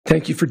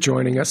Thank you for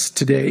joining us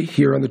today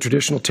here on the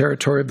traditional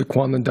territory of the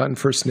Kwanlin-Dun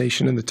First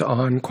Nation and the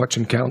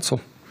Ta'an-Quechin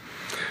Council.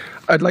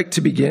 I'd like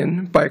to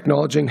begin by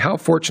acknowledging how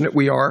fortunate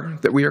we are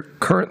that we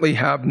currently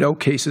have no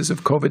cases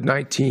of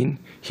COVID-19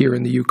 here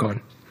in the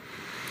Yukon.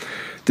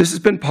 This has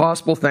been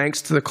possible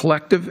thanks to the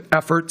collective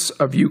efforts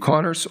of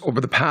Yukoners over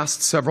the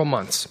past several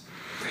months.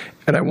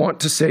 And I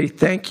want to say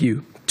thank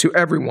you to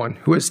everyone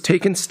who has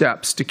taken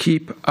steps to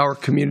keep our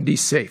community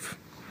safe.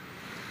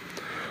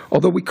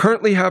 Although we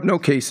currently have no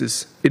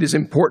cases, it is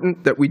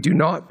important that we do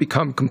not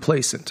become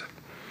complacent.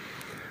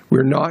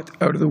 We're not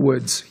out of the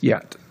woods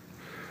yet.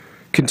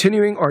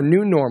 Continuing our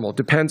new normal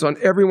depends on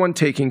everyone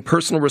taking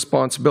personal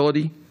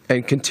responsibility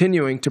and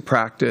continuing to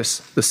practice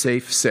the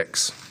Safe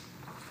Six.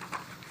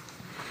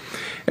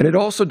 And it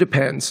also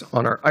depends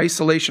on our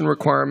isolation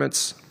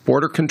requirements,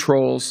 border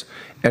controls,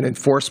 and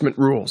enforcement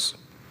rules.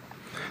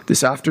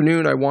 This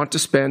afternoon, I want to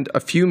spend a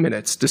few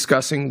minutes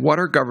discussing what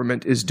our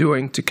government is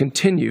doing to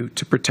continue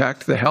to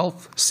protect the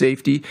health,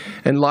 safety,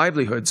 and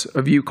livelihoods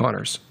of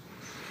Yukoners.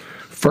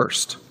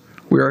 First,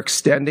 we are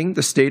extending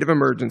the state of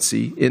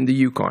emergency in the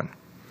Yukon.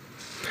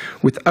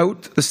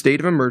 Without the state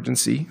of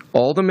emergency,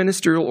 all the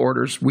ministerial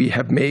orders we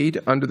have made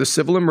under the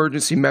Civil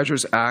Emergency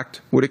Measures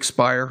Act would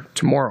expire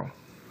tomorrow.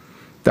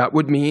 That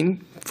would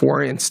mean,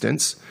 for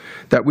instance,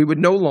 that we would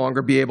no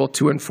longer be able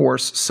to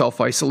enforce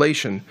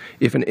self-isolation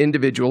if an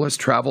individual has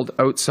traveled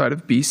outside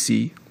of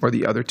BC or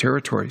the other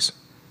territories.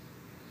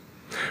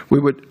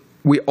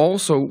 We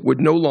also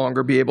would no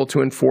longer be able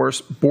to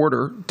enforce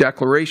border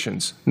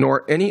declarations,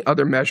 nor any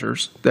other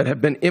measures that have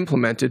been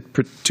implemented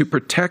to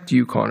protect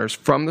Yukoners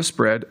from the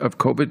spread of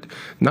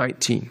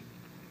COVID-19.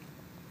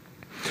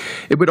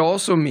 It would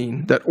also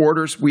mean that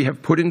orders we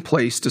have put in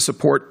place to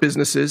support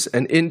businesses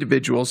and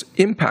individuals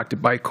impacted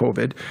by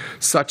COVID,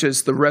 such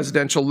as the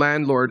Residential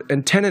Landlord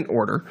and Tenant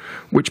Order,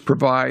 which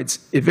provides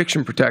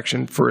eviction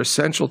protection for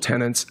essential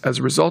tenants as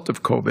a result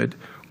of COVID,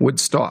 would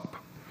stop.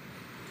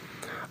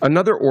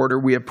 Another order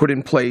we have put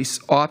in place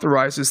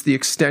authorizes the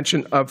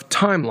extension of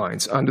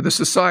timelines under the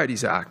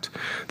Societies Act,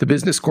 the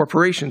Business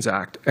Corporations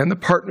Act, and the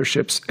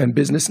Partnerships and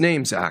Business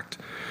Names Act.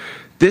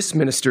 This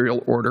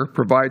ministerial order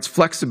provides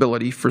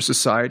flexibility for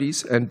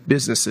societies and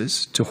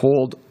businesses to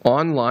hold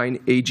online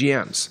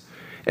AGMs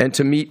and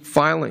to meet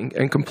filing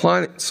and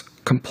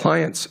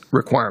compliance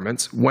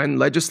requirements when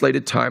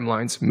legislated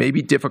timelines may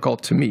be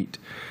difficult to meet.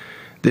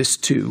 This,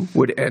 too,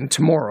 would end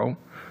tomorrow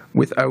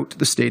without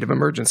the state of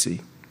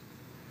emergency.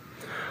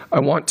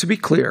 I want to be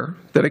clear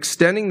that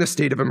extending the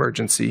state of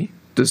emergency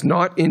does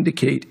not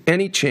indicate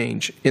any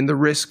change in the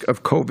risk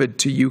of COVID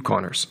to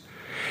Yukoners,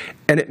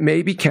 and it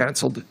may be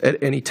cancelled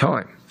at any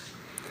time.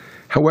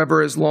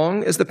 However, as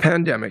long as the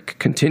pandemic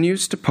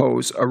continues to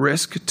pose a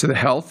risk to the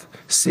health,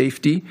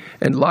 safety,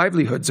 and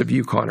livelihoods of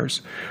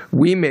Yukoners,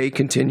 we may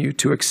continue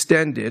to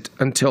extend it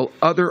until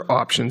other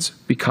options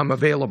become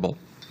available.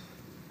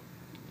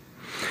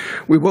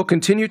 We will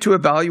continue to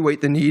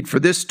evaluate the need for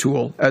this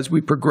tool as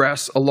we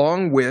progress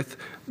along with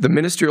the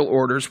ministerial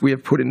orders we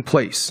have put in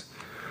place.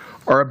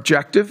 Our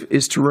objective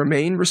is to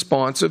remain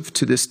responsive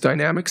to this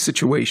dynamic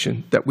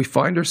situation that we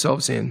find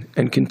ourselves in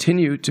and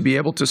continue to be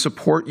able to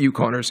support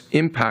Yukoners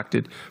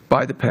impacted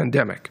by the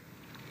pandemic.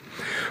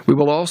 We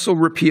will also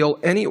repeal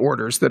any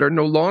orders that are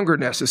no longer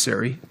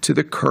necessary to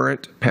the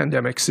current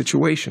pandemic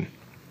situation.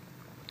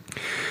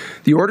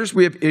 The orders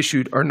we have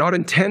issued are not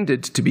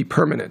intended to be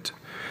permanent.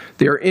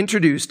 They are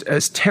introduced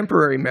as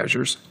temporary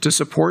measures to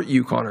support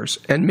Yukoners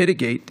and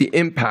mitigate the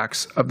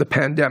impacts of the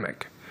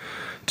pandemic.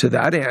 To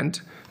that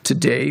end,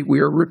 today, we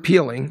are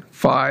repealing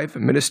 5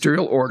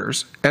 ministerial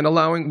orders and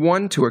allowing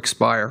 1 to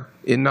expire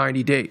in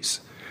 90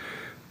 days.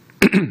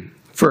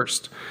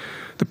 First,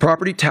 the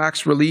Property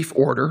Tax Relief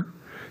Order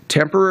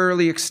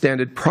temporarily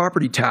extended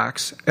property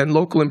tax and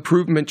local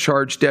improvement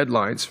charge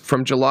deadlines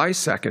from July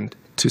 2nd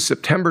to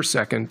September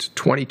 2nd,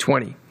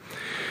 2020.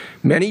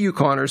 Many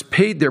Yukoners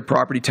paid their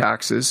property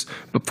taxes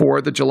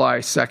before the July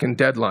 2nd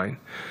deadline,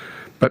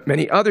 but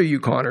many other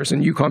Yukoners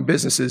and Yukon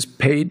businesses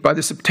paid by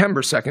the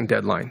September 2nd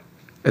deadline.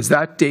 As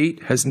that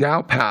date has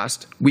now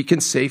passed, we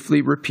can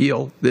safely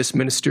repeal this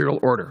ministerial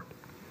order.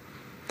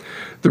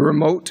 The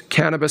Remote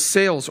Cannabis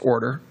Sales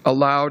Order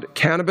allowed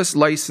cannabis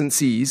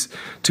licensees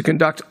to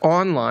conduct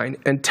online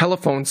and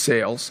telephone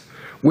sales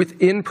with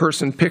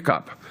in-person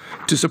pickup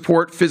to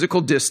support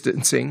physical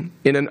distancing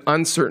in an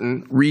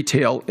uncertain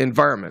retail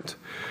environment.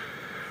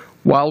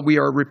 While we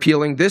are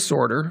repealing this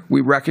order,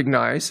 we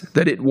recognize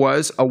that it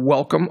was a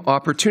welcome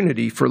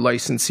opportunity for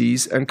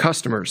licensees and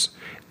customers,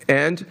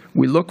 and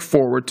we look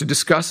forward to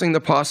discussing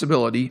the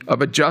possibility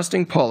of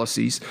adjusting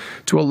policies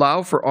to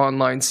allow for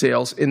online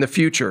sales in the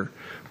future,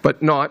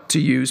 but not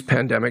to use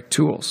pandemic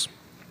tools.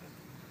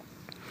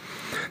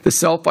 The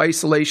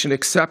self-isolation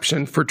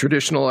exception for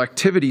traditional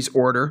activities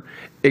order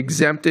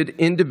exempted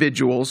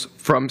individuals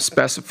from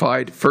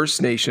specified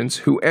First Nations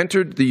who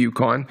entered the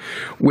Yukon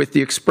with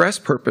the express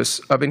purpose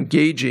of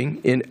engaging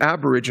in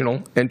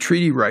Aboriginal and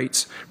treaty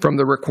rights from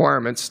the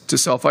requirements to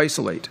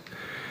self-isolate.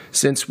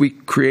 Since we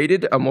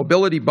created a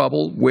mobility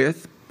bubble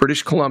with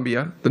British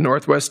Columbia, the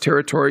Northwest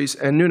Territories,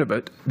 and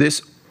Nunavut,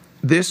 this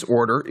this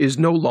order is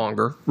no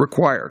longer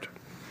required.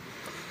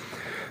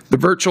 The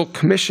virtual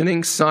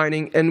commissioning,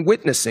 signing, and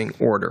witnessing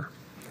order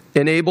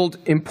enabled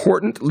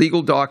important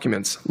legal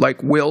documents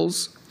like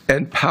wills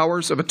and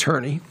powers of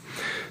attorney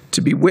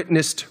to be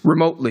witnessed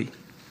remotely.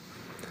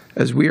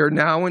 As we are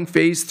now in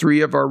phase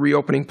 3 of our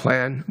reopening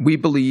plan, we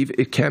believe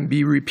it can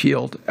be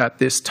repealed at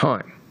this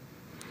time.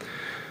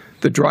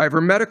 The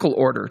driver medical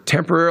order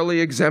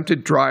temporarily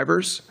exempted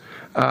drivers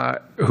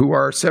who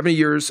are 70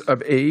 years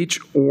of age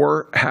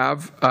or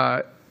have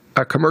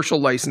commercial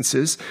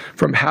licenses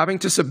from having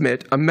to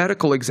submit a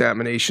medical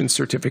examination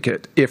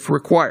certificate if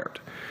required.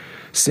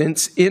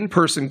 Since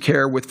in-person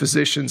care with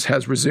physicians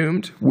has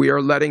resumed, we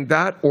are letting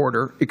that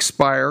order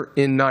expire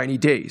in 90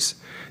 days.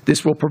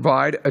 This will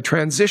provide a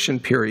transition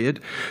period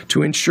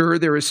to ensure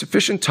there is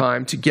sufficient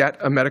time to get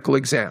a medical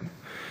exam.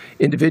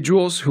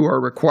 Individuals who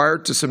are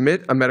required to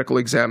submit a medical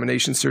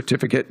examination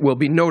certificate will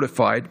be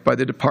notified by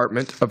the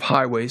Department of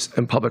Highways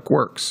and Public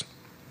Works.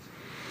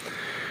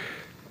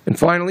 And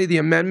finally, the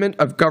amendment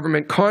of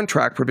government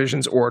contract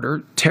provisions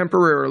order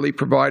temporarily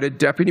provided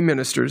deputy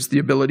ministers the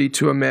ability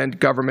to amend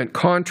government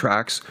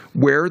contracts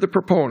where the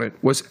proponent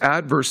was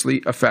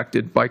adversely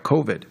affected by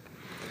COVID.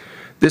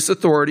 This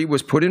authority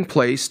was put in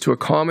place to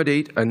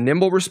accommodate a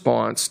nimble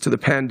response to the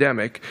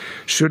pandemic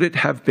should it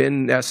have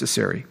been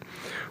necessary.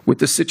 With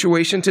the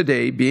situation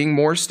today being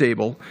more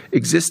stable,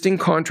 existing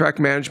contract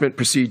management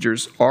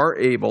procedures are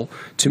able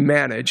to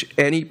manage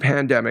any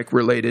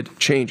pandemic-related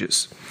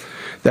changes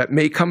that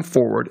may come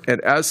forward, and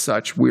as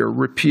such, we are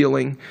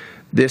repealing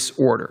this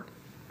order.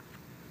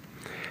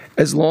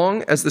 As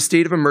long as the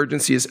state of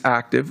emergency is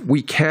active,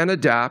 we can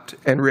adapt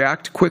and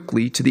react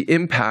quickly to the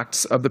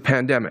impacts of the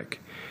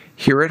pandemic,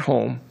 here at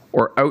home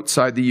or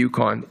outside the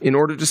Yukon, in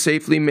order to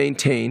safely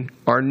maintain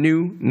our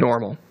new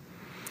normal.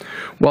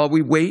 While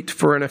we wait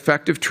for an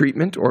effective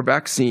treatment or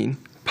vaccine,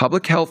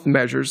 public health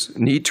measures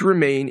need to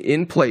remain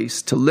in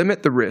place to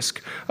limit the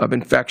risk of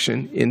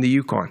infection in the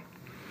Yukon.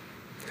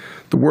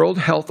 The World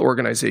Health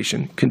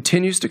Organization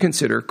continues to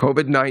consider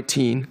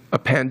COVID-19 a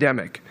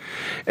pandemic,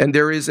 and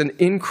there is an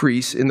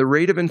increase in the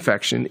rate of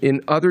infection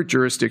in other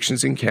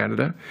jurisdictions in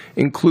Canada,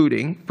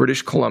 including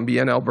British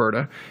Columbia and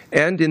Alberta,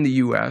 and in the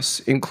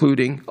U.S.,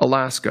 including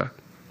Alaska.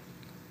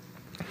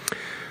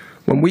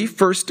 When we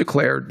first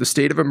declared the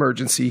state of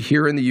emergency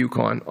here in the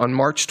Yukon on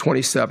March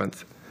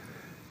 27th,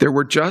 there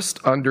were just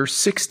under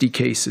 60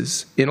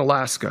 cases in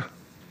Alaska.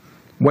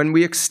 When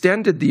we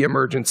extended the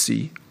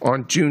emergency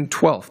on June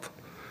 12th,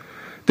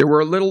 there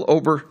were a little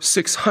over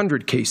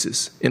 600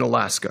 cases in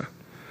Alaska.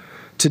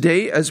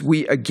 Today, as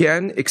we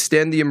again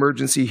extend the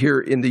emergency here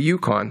in the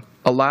Yukon,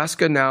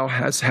 Alaska now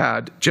has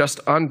had just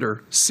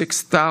under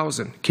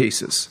 6,000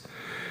 cases.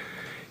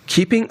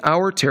 Keeping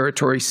our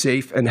territory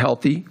safe and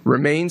healthy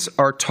remains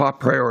our top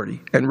priority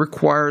and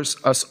requires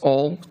us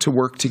all to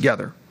work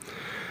together.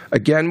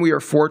 Again, we are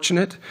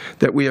fortunate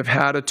that we have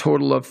had a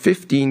total of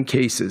 15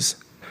 cases,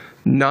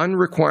 none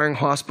requiring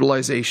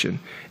hospitalization,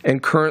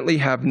 and currently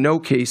have no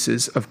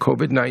cases of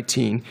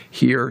COVID-19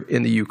 here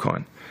in the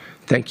Yukon.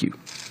 Thank you.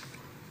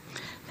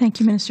 Thank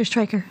you, Minister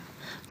Streicker.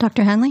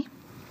 Dr. Hanley?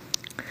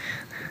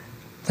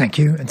 Thank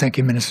you, and thank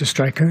you, Minister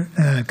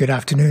Streicker. Good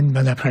afternoon,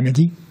 bon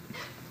après-midi.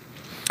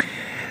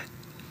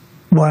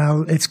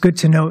 While it's good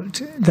to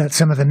note that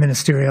some of the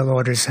ministerial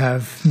orders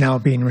have now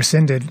been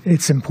rescinded,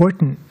 it's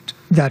important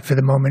that for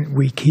the moment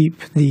we keep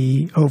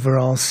the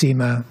overall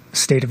CEMA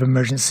state of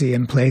emergency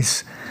in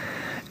place,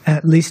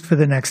 at least for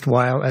the next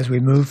while as we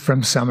move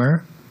from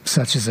summer,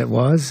 such as it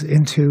was,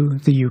 into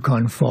the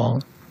Yukon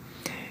fall.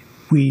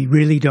 We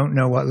really don't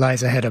know what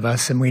lies ahead of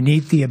us, and we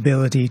need the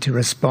ability to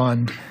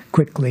respond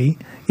quickly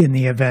in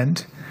the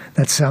event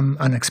that some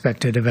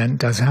unexpected event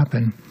does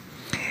happen.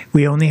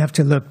 We only have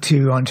to look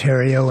to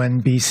Ontario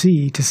and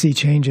BC to see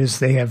changes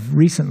they have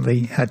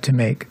recently had to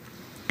make.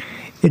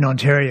 In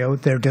Ontario,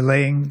 they're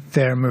delaying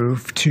their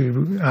move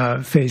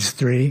to Phase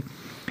 3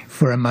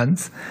 for a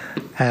month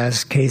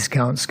as case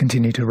counts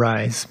continue to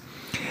rise.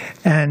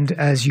 And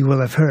as you will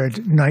have heard,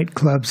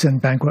 nightclubs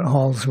and banquet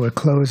halls were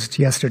closed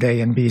yesterday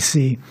in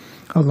BC,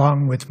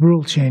 along with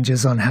rule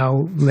changes on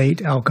how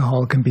late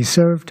alcohol can be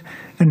served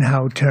and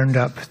how turned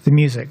up the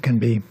music can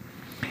be.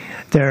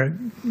 They're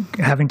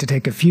having to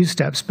take a few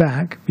steps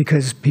back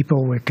because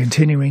people were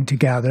continuing to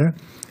gather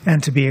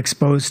and to be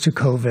exposed to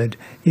COVID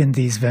in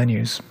these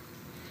venues.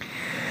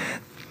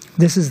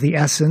 This is the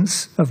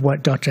essence of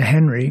what Dr.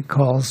 Henry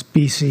calls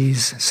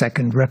BC's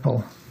second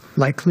ripple,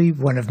 likely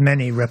one of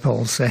many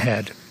ripples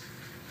ahead.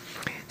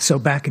 So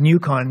back in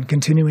Yukon,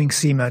 continuing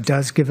CEMA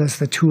does give us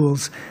the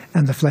tools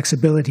and the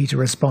flexibility to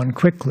respond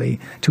quickly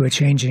to a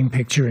changing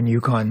picture in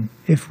Yukon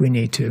if we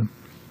need to.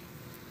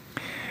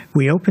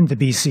 We opened the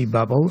BC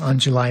bubble on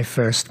July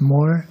 1st.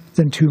 More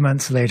than 2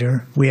 months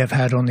later, we have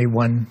had only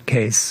one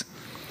case.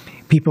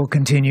 People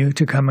continue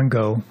to come and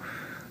go.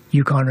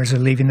 Yukoners are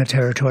leaving the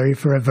territory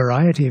for a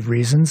variety of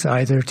reasons,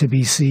 either to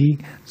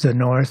BC, the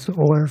north,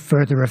 or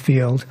further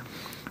afield,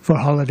 for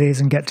holidays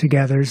and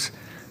get-togethers,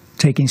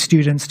 taking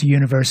students to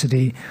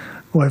university,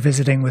 or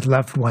visiting with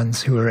loved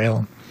ones who are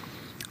ill.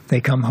 They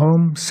come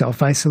home,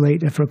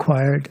 self-isolate if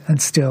required, and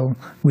still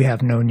we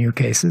have no new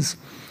cases.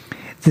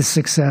 This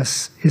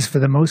success is for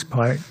the most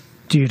part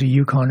due to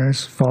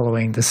Yukoners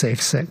following the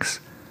Safe Six.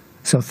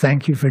 So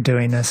thank you for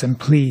doing this, and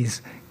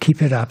please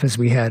keep it up as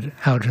we head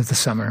out of the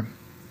summer.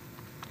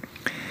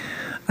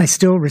 I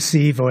still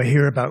receive or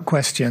hear about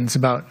questions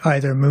about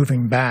either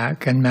moving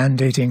back and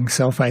mandating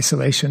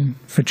self-isolation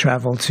for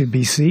travel to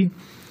BC,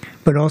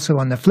 but also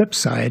on the flip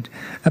side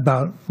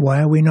about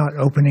why are we not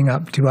opening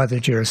up to other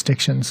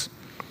jurisdictions.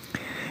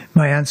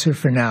 My answer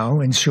for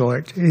now, in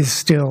short, is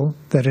still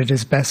that it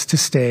is best to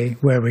stay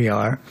where we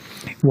are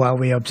while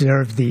we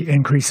observe the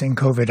increasing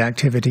COVID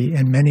activity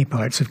in many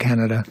parts of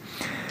Canada,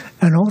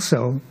 and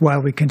also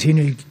while we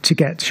continue to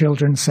get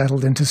children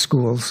settled into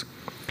schools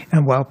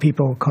and while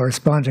people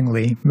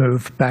correspondingly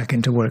move back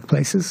into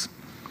workplaces.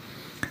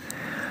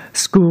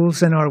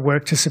 Schools and our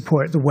work to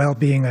support the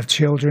well-being of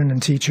children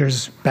and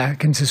teachers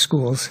back into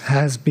schools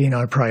has been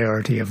our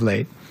priority of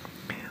late.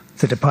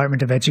 The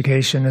Department of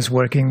Education is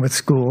working with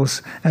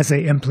schools as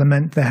they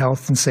implement the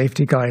health and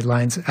safety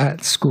guidelines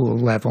at school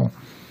level.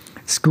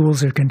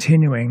 Schools are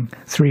continuing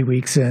 3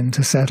 weeks in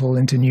to settle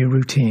into new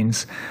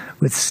routines,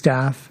 with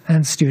staff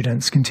and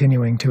students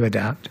continuing to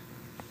adapt.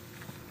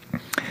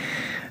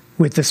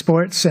 With the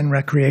sports and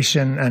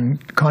recreation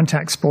and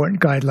contact sport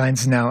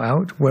guidelines now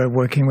out, we're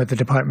working with the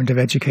Department of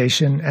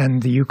Education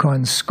and the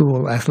Yukon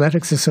School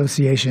Athletics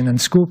Association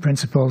and school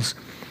principals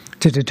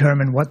to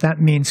determine what that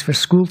means for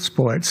school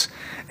sports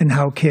and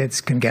how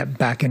kids can get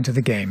back into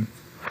the game.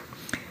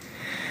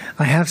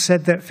 I have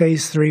said that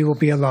Phase 3 will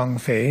be a long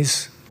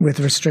phase,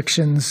 with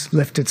restrictions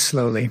lifted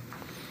slowly.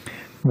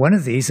 One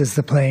of these is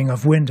the playing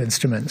of wind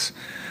instruments,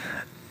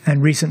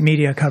 and recent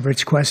media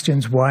coverage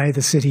questions why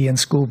the city and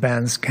school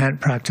bands can't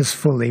practice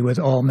fully with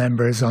all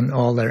members on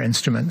all their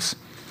instruments.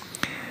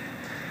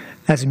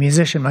 As a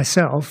musician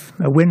myself,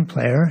 a wind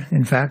player,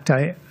 in fact,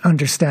 I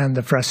understand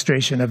the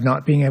frustration of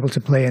not being able to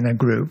play in a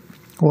group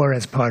or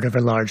as part of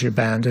a larger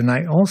band, and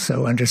I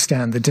also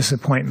understand the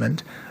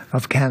disappointment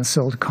of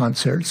cancelled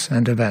concerts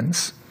and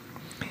events.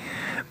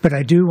 But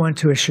I do want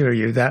to assure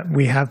you that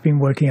we have been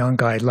working on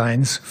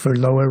guidelines for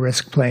lower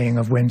risk playing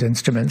of wind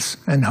instruments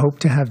and hope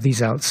to have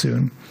these out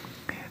soon.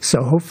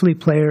 So hopefully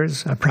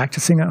players are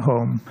practicing at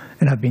home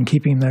and have been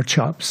keeping their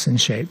chops in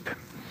shape.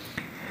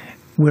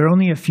 We're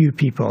only a few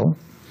people.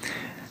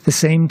 The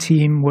same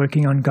team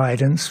working on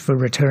guidance for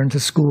return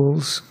to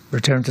schools,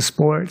 return to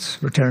sports,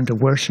 return to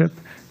worship,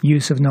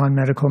 use of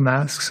non-medical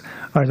masks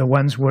are the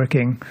ones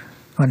working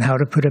on how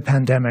to put a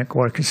pandemic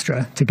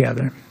orchestra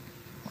together.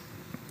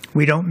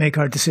 We don't make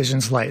our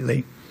decisions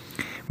lightly.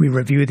 We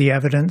review the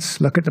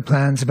evidence, look at the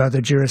plans of other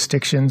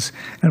jurisdictions,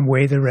 and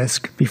weigh the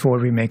risk before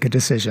we make a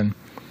decision.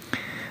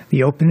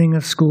 The opening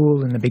of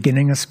school and the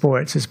beginning of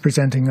sports is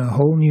presenting a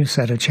whole new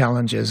set of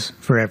challenges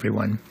for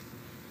everyone.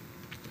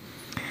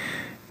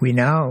 We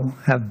now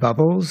have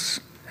bubbles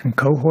and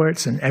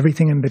cohorts and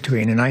everything in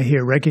between, and I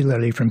hear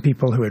regularly from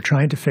people who are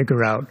trying to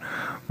figure out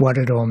what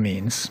it all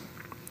means.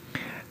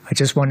 I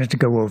just wanted to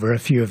go over a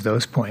few of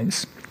those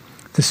points.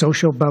 The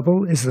social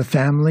bubble is the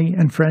family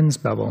and friends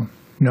bubble.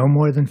 No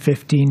more than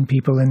 15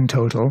 people in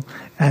total,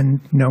 and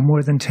no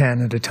more than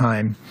 10 at a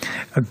time.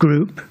 A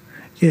group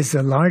is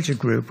a larger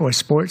group or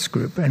sports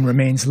group and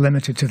remains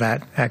limited to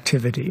that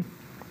activity.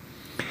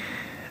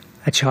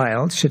 A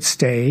child should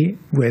stay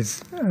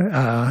with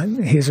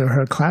his or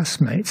her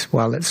classmates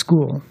while at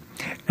school.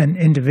 An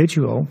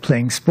individual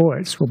playing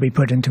sports will be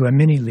put into a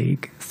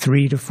mini-league,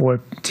 3 to 4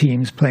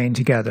 teams playing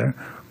together,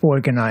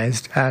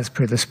 organized as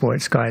per the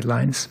sports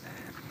guidelines.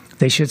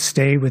 They should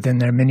stay within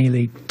their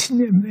mini-league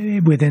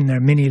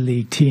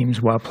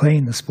teams while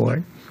playing the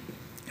sport,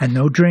 and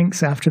no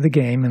drinks after the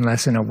game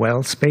unless in a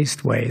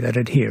well-spaced way that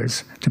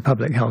adheres to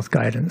public health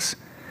guidance.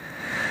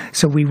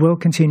 So we will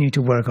continue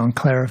to work on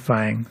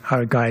clarifying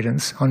our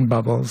guidance on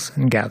bubbles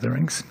and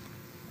gatherings.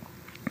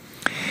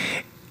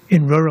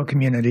 In rural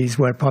communities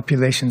where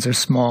populations are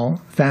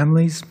small,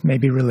 families may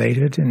be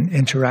related and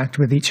interact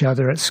with each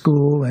other at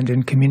school and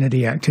in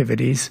community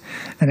activities,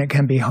 and it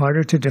can be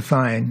harder to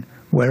define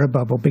where a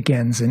bubble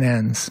begins and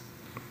ends.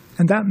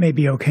 And that may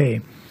be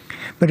okay,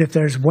 but if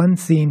there's one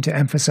theme to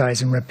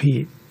emphasize and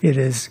repeat, it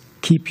is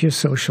keep your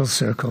social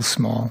circle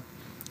small.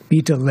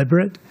 Be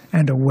deliberate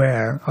and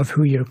aware of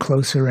who your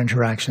closer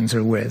interactions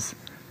are with.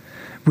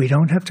 We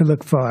don't have to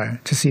look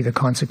far to see the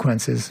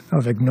consequences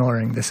of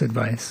ignoring this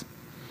advice.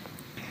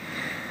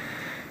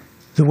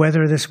 The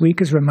weather this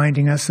week is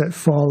reminding us that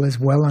fall is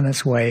well on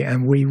its way,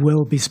 and we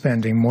will be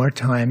spending more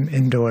time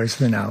indoors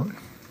than out.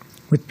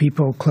 With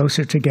people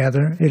closer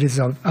together, it is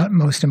of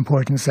utmost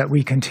importance that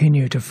we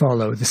continue to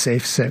follow the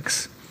Safe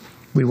Six.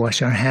 We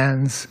wash our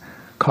hands,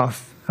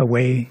 cough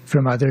away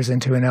from others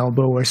into an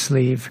elbow or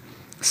sleeve,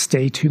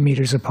 stay 2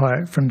 meters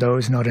apart from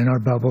those not in our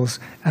bubbles,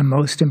 and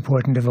most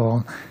important of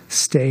all,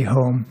 stay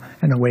home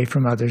and away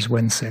from others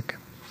when sick.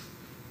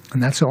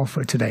 And that's all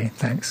for today.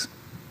 Thanks.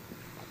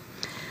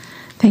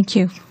 Thank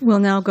you. We'll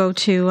now go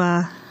to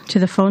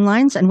the phone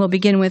lines, and we'll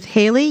begin with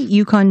Haley,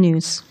 Yukon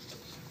News.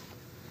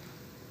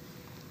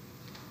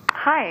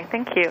 Hi,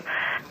 thank you.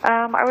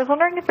 I was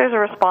wondering if there's a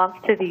response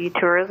to the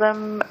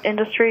Tourism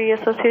Industry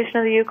Association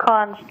of the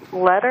Yukon's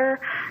letter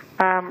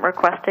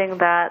requesting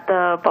that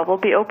the bubble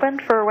be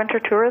opened for winter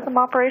tourism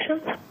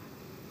operations.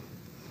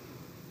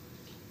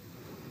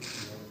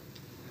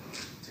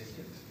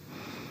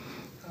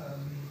 I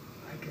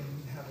can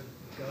have a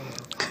go.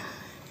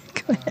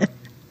 Go ahead.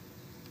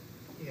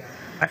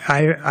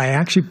 I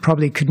actually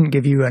probably couldn't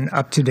give you an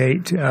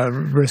up-to-date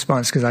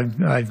response because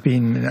I've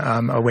been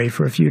away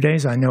for a few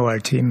days. I know our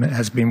team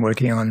has been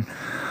working on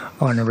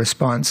a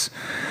response,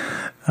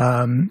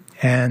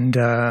 and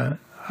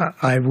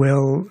I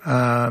will.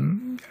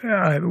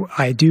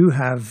 I do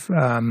have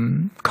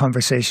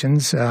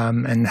conversations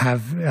and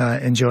have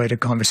enjoyed a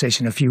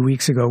conversation a few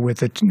weeks ago with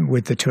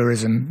the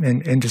tourism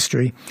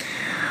industry.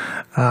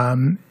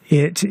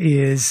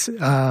 It's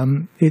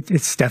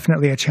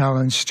definitely a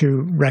challenge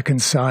to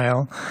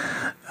reconcile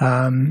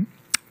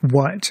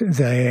what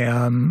the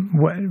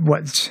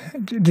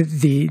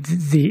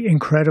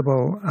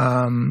incredible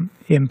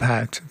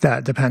impact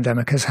that the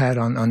pandemic has had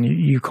on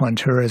Yukon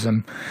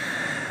tourism.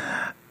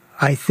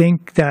 I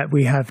think that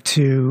we have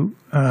to,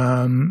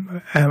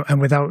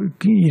 and without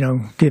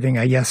giving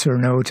a yes or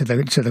no to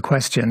the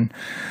question,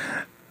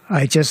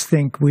 I just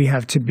think we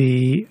have to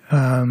be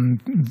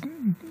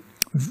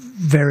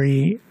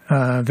very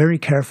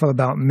careful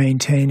about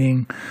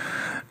maintaining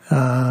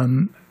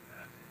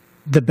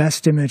the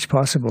best image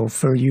possible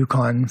for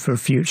Yukon for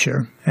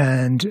future.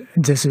 And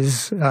this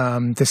is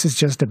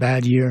just a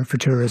bad year for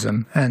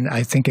tourism, and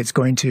I think it's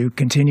going to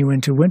continue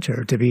into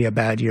winter to be a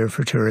bad year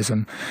for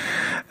tourism.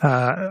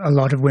 A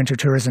lot of winter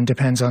tourism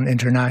depends on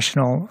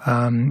international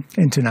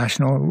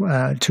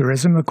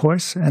tourism, of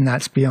course, and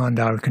that's beyond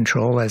our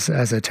control as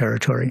a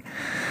territory.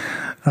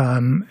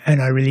 And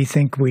I really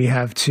think we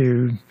have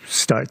to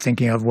start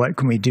thinking of what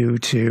can we do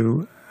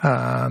to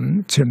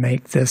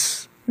make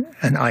this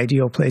an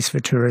ideal place for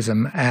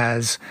tourism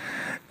as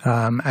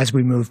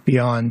we move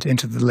beyond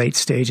into the late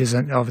stages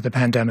of the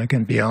pandemic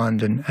and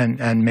beyond,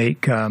 and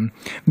make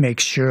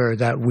sure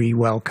that we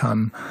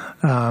welcome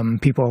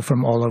people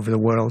from all over the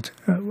world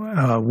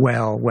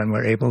well when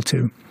we're able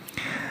to.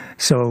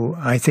 So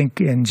I think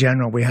in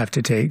general we have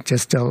to take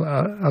just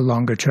a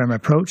longer-term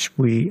approach.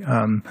 We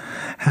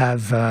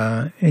have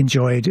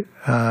enjoyed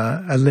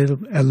a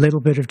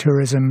little bit of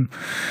tourism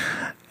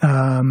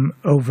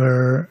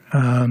over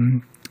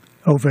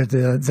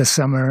the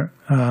summer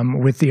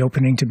with the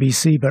opening to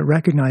BC, but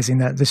recognizing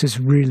that this is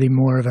really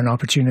more of an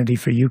opportunity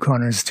for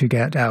Yukoners to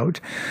get out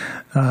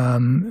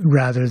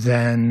rather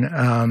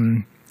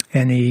than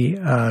any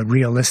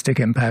realistic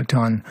impact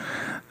on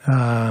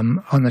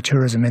the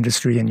tourism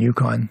industry in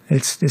Yukon.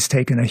 It's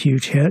taken a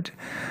huge hit,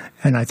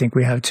 and I think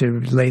we have to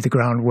lay the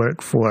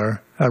groundwork for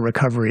a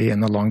recovery in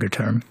the longer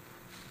term.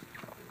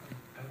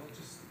 I will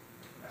just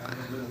add a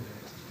little bit.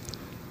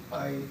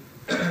 I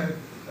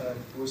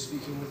was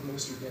speaking with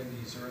Minister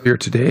Dendy's earlier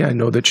today. I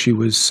know that she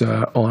was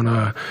on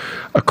a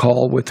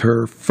call with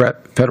her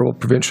federal,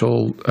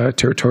 provincial,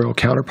 territorial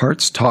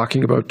counterparts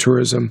talking about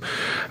tourism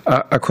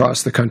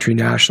across the country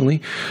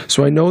nationally.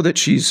 So I know that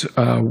she's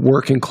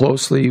working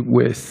closely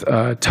with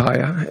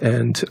Taya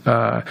and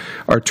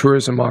our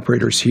tourism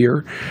operators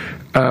here.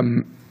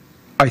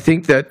 I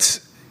think that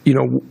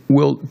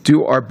we'll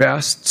do our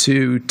best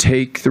to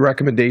take the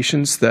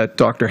recommendations that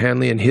Dr.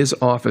 Hanley and his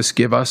office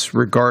give us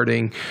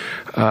regarding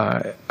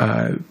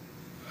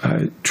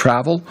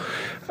travel.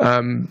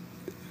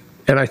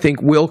 And I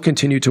think we'll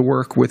continue to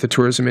work with the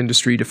tourism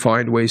industry to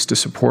find ways to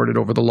support it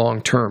over the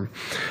long term,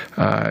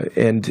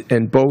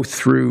 and both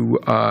through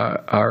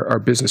our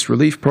business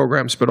relief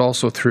programs, but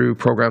also through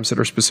programs that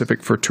are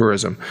specific for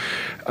tourism.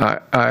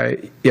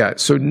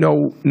 So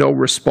no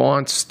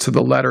response to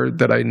the letter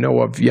that I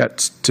know of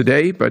yet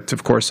today, but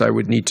of course I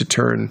would need to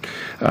turn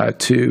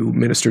to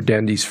Minister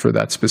Dendy's for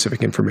that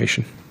specific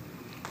information.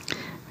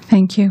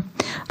 Thank you.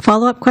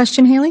 Follow-up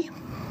question, Haley?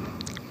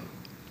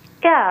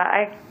 Yeah,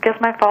 I guess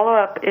my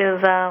follow-up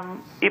is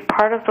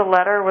part of the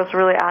letter was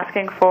really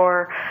asking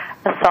for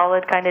a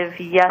solid kind of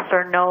yes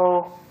or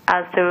no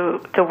as to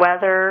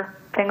whether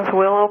things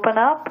will open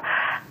up.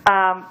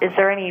 Is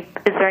there any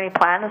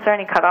plan? Is there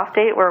any cutoff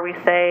date where we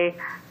say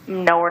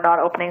no, we're not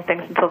opening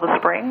things until the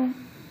spring?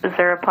 Is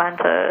there a plan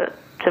to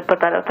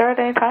put that out there at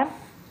any time?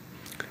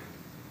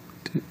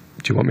 Do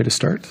you want me to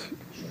start?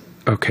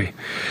 Okay.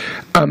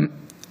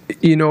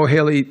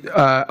 Haley,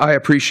 I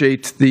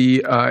appreciate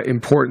the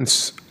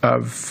importance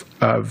of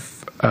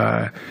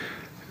the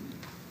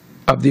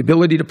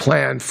ability to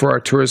plan for our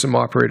tourism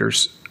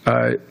operators.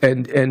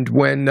 And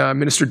when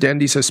Minister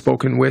Dendy's has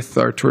spoken with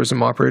our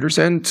tourism operators,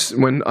 and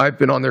when I've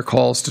been on their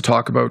calls to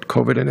talk about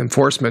COVID and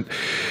enforcement,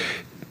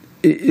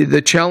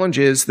 the challenge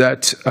is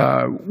that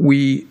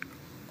we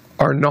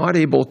are not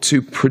able to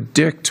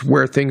predict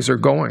where things are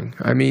going.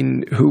 I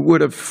mean, who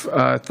would have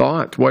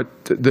thought what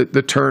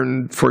the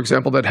turn, for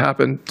example, that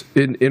happened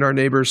in our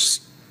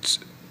neighbors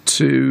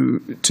to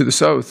the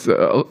south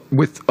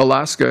with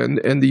Alaska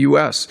and the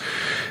U.S.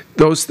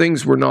 Those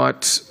things were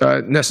not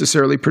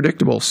necessarily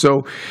predictable.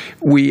 So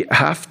we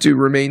have to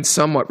remain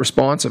somewhat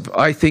responsive.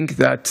 I think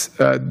that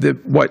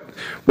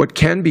what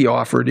can be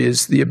offered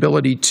is the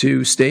ability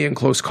to stay in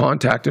close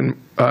contact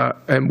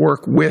and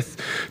work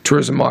with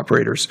tourism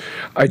operators.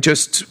 I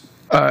just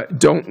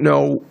don't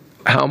know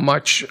how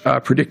much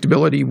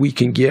predictability we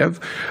can give.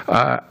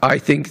 I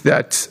think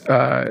that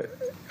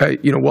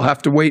we'll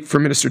have to wait for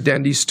Minister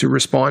Dendies to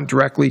respond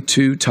directly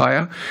to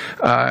Taya.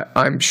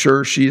 I'm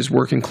sure she is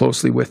working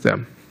closely with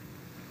them.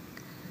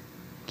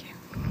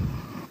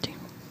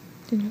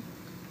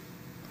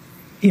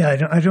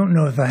 Yeah, I don't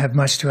know if I have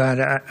much to add.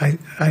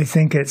 I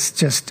think it's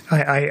just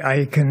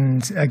I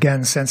can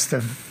again sense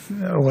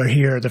or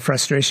hear the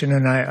frustration,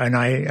 and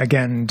I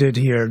again did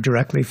hear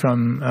directly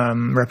from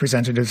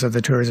representatives of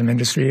the tourism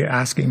industry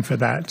asking for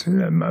that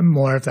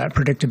more of that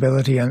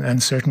predictability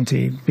and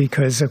certainty,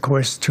 because of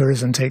course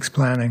tourism takes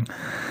planning,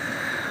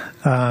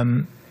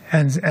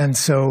 and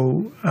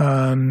so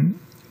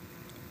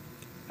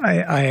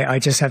I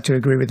just have to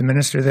agree with the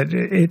minister that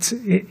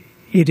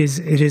it is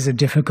a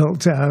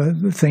difficult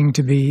thing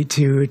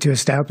to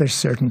establish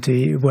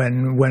certainty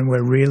when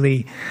we're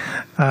really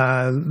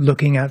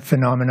looking at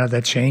phenomena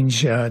that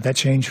change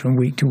from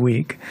week to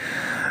week.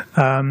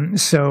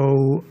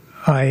 So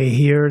I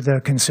hear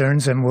the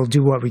concerns, and we'll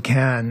do what we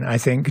can, I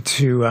think,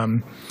 to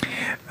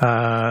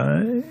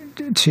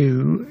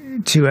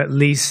at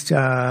least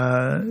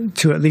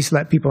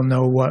let people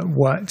know what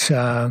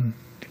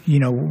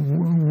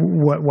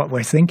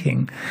we're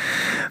thinking,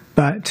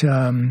 but.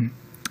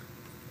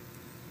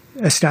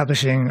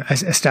 Establishing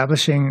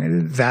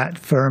that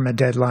firm a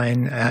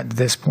deadline at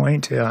this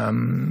point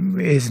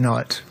is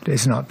not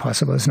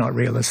possible. It's not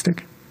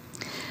realistic.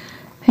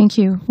 Thank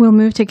you. We'll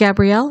move to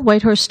Gabrielle,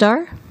 Whitehorse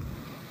Star.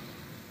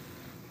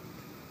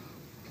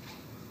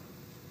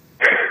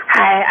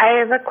 Hi, I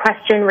have a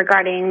question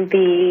regarding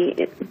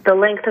the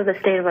length of the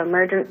state of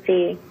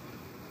emergency.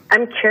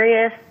 I'm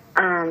curious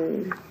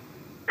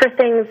for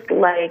things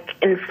like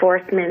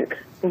enforcement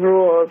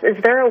rules.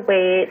 Is there a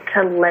way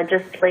to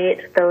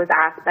legislate those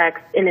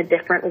aspects in a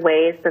different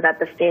way so that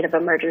the state of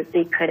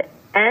emergency could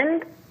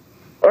end?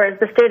 Or is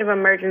the state of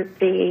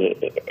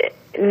emergency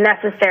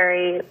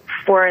necessary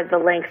for the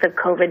length of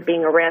COVID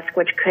being a risk,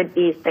 which could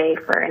be, say,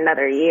 for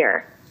another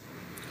year?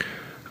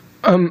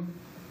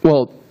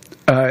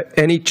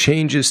 Any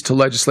changes to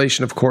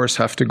legislation, of course,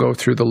 have to go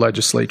through the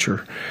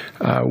legislature.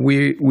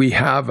 We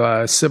have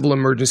a Civil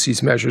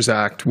Emergencies Measures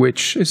Act,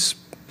 which is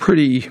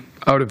pretty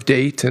out of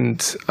date,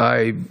 and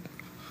I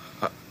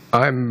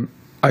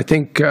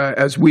think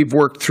as we've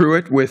worked through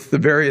it with the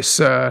various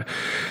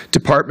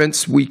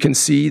departments, we can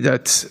see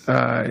that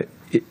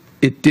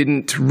it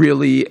didn't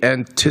really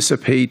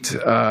anticipate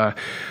a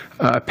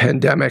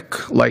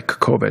pandemic like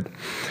COVID.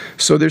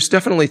 So there's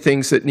definitely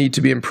things that need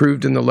to be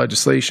improved in the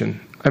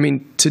legislation. I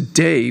mean,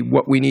 today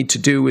what we need to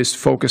do is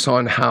focus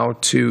on how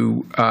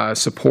to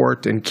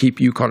support and keep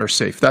Yukoners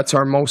safe. That's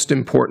our most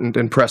important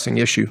and pressing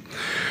issue.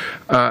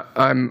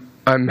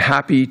 I'm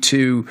happy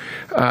to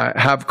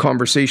have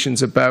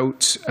conversations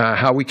about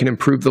how we can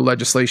improve the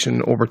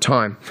legislation over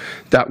time.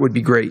 That would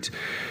be great.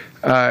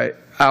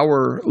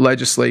 Our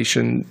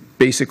legislation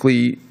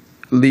basically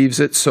leaves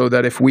it so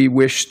that if we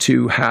wish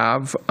to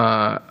have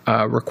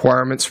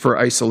requirements for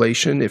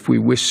isolation, if we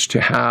wish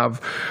to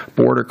have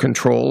border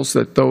controls,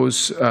 that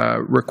those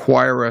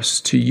require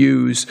us to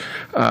use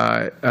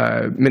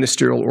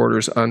ministerial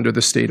orders under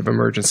the state of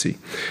emergency.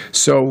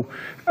 So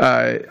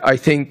I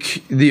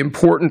think the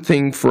important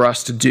thing for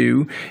us to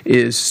do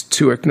is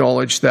to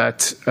acknowledge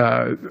that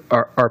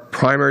our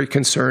primary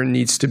concern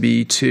needs to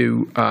be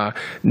to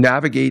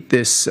navigate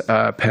this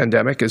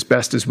pandemic as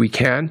best as we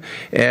can,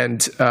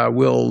 and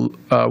we'll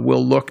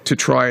look to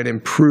try and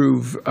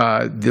improve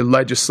the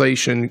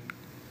legislation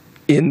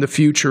in the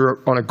future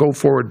on a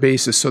go-forward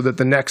basis, so that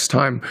the next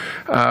time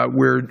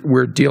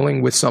we're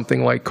dealing with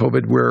something like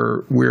COVID,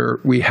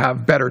 we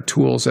have better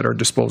tools at our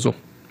disposal.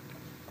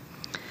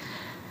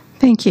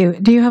 Thank you.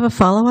 Do you have a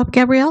follow-up,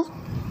 Gabrielle?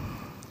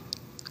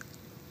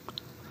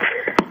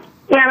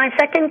 Yeah, my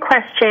second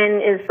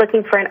question is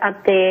looking for an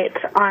update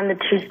on the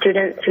 2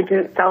 students who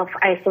didn't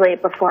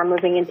self-isolate before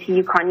moving into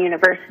Yukon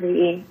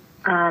University.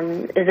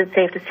 Is it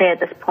safe to say at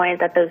this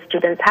point that those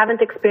students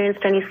haven't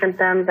experienced any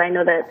symptoms? I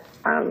know that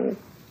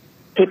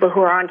people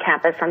who are on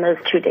campus on those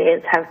 2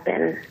 days have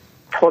been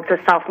told to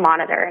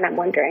self-monitor, and I'm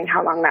wondering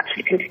how long that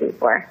should continue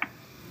for.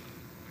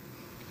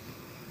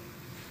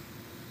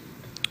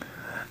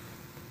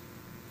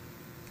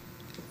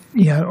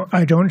 Yeah,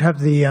 I don't have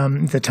the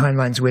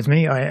timelines with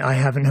me. I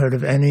haven't heard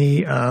of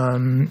any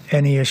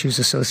issues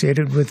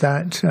associated with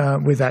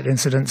that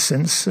incident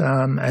since,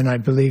 and I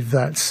believe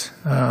that's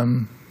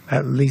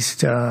at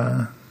least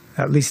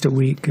at least a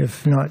week,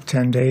 if not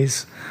 10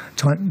 days,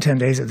 10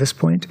 days at this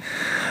point.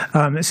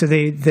 So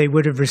they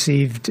would have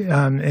received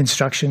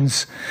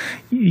instructions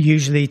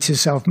usually to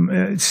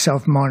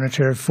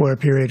self-monitor for a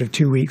period of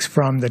 2 weeks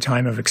from the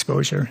time of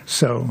exposure.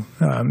 So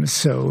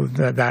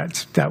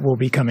that will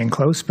be coming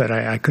close, but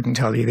I couldn't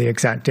tell you the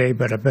exact day,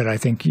 but I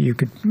think you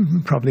could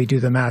probably do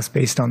the math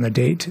based on the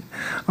date,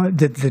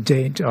 the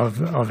date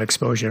of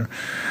exposure.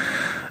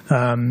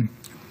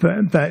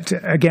 But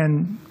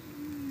again,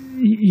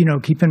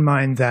 keep in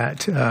mind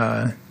that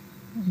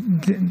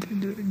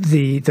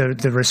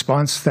the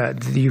response that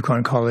the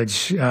Yukon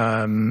College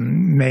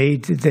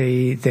made,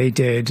 they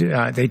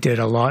did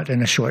a lot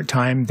in a short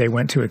time. They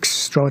went to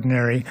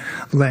extraordinary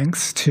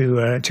lengths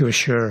to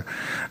assure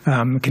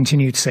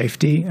continued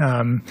safety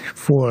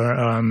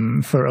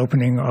for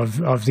opening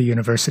of the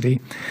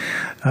university,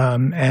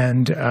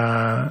 and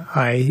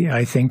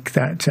I think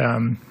that.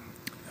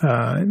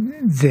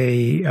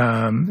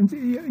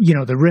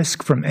 The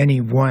risk from any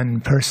one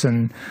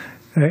person,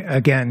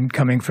 again,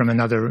 coming from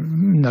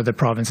another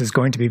province, is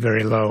going to be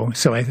very low.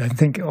 So I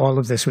think all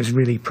of this was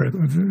really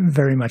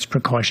very much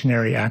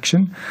precautionary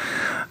action,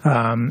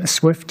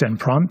 swift and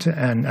prompt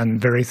and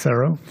very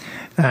thorough.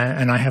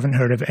 And I haven't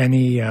heard of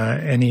any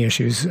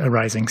issues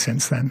arising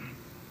since then.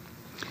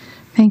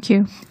 Thank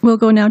you. We'll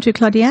go now to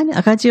Claudiane,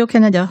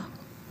 Radio-Canada.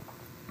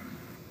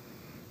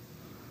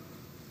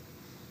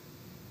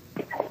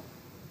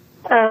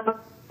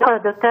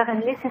 Docteur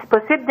Hanley, si c'est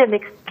possible de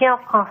m'expliquer en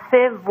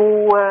français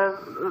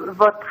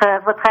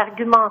votre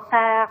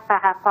argumentaire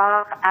par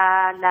rapport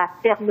à la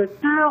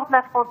fermeture de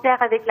la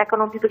frontière avec la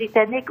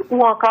Colombie-Britannique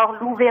ou encore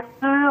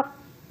l'ouverture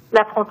de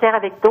la frontière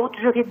avec d'autres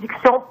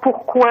juridictions.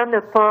 Pourquoi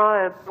ne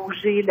pas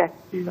bouger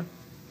là-dessus?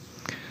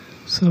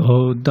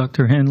 So,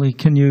 Dr. Hanley,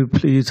 can you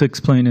please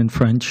explain in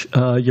French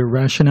your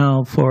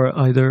rationale for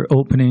either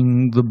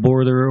opening the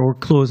border or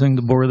closing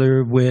the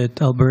border with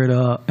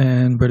Alberta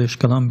and British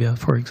Columbia,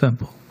 for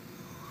example?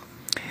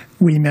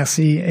 Oui,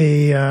 merci.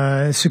 Et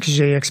ce que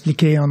j'ai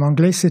expliqué en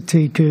anglais,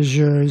 c'était que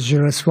je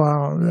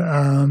reçois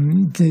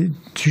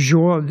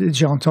toujours,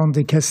 j'entends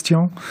des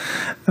questions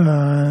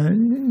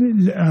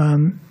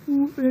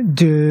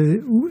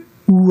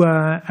ou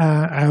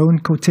à un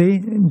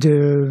côté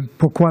de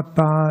pourquoi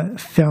pas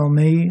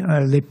fermer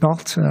les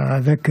portes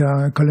avec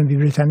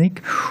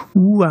Colombie-Britannique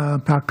ou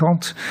par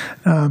contre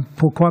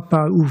pourquoi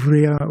pas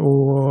ouvrir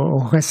au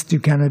reste du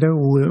Canada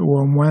ou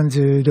au moins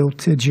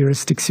d'autres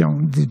juridictions,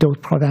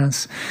 d'autres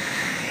provinces.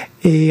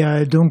 Et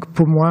donc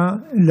pour moi,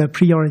 la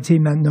priorité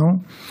maintenant,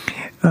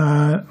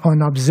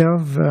 on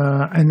observe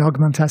une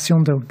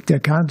augmentation de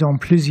cas dans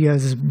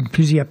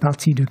plusieurs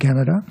parties du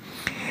Canada.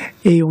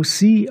 Et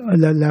aussi,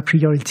 la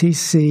priorité,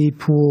 c'est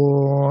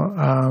pour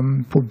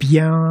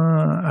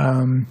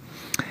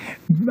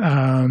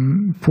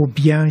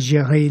bien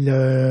gérer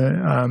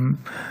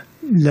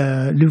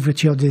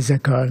l'ouverture des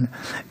écoles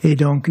et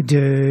donc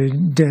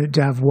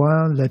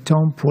d'avoir le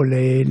temps pour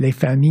les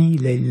familles,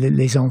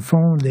 les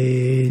enfants,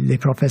 les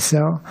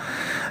professeurs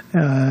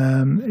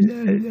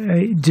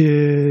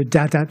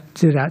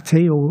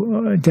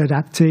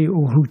d'adapter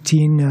aux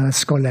routines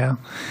scolaires.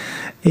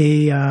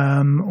 Et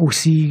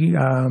aussi,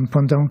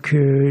 pendant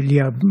qu'il y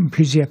a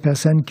plusieurs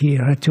personnes qui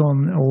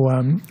retournent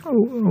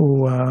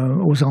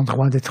aux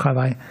endroits de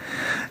travail.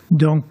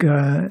 Donc,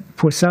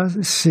 pour ça,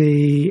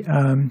 c'est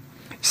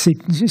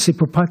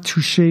pour pas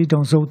toucher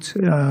dans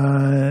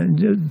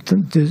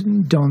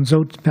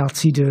d'autres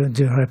parties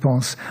de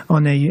réponse.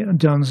 On est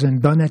dans un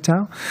bon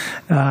état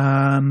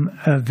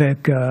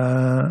avec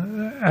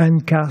un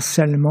cas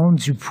seulement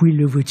depuis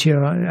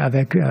l'ouverture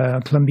avec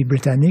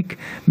Colombie-Britannique.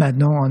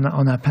 Maintenant,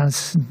 on a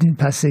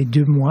passé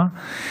 2 mois.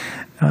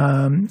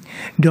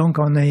 Donc,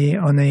 on est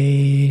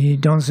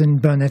dans un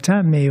bon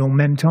état, mais en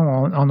même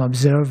temps, on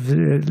observe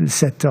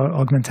cette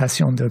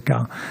augmentation de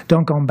cas.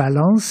 Donc, on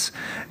balance.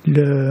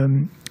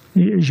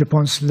 Je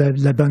pense que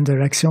la bonne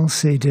direction,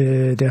 c'est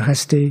de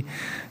rester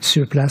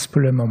sur place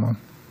pour le moment.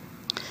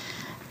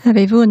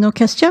 Avez-vous une autre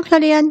question,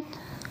 Claudiane?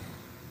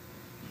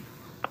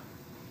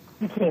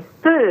 Bien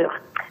sûr.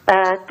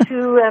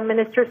 To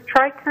Minister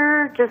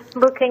Streicker, just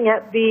looking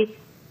at the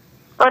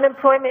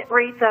unemployment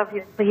rates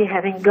obviously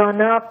having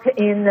gone up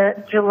in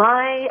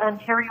July,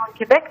 Ontario and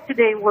Quebec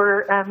today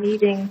were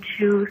meeting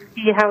to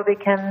see how they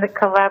can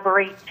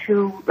collaborate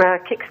to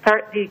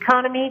kickstart the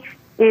economy.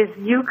 Is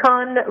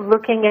Yukon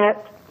looking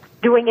at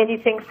doing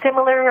anything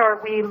similar? Or are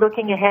we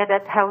looking ahead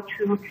at how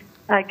to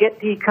get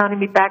the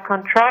economy back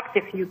on track?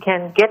 If you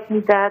can give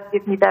me that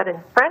in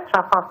French,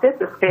 en français,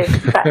 ce serait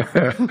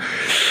super.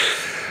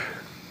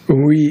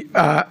 Oui,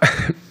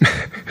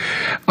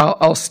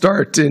 I'll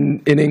start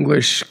in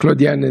English,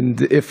 Claudiane,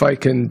 and if I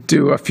can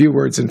do a few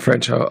words in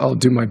French, I'll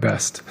do my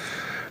best.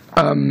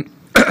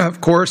 Of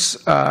course,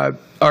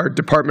 our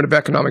Department of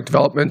Economic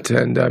Development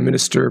and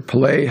Minister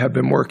Pillay have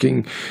been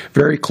working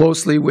very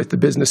closely with the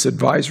Business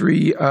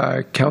Advisory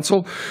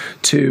Council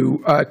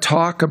to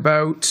talk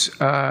about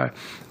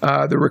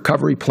the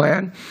recovery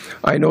plan.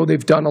 I know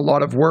they've done a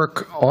lot of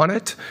work on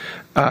it,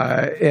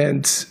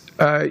 and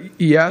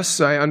yes,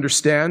 I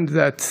understand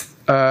that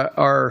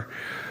our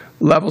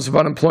levels of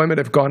unemployment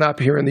have gone up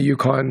here in the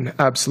Yukon,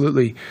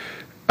 absolutely.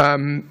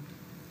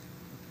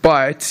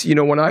 But, you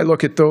know, when I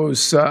look at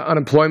those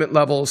unemployment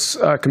levels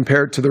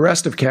compared to the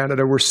rest of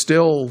Canada, we're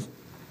still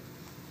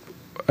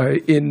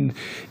in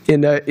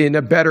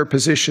a better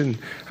position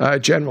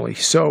generally.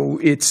 So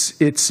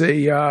it's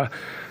an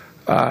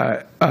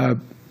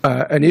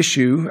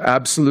issue,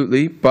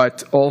 absolutely,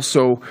 but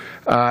also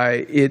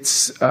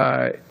it's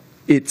an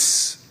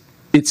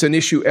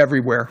issue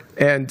everywhere,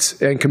 and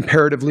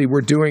comparatively we're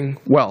doing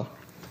well.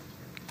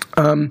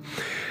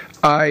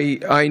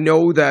 I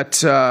know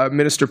that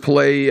Minister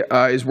Pillay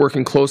is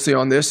working closely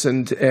on this,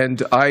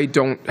 and I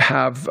don't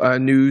have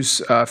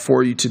news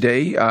for you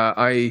today.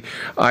 I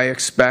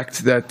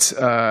expect that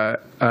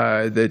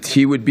that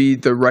he would be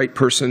the right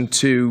person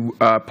to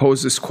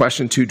pose this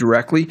question to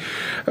directly.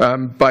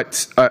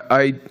 But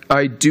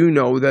I do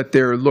know that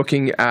they're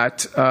looking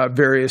at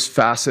various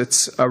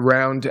facets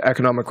around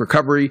economic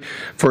recovery.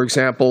 For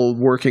example,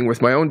 working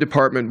with my own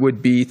department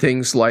would be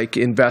things like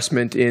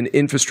investment in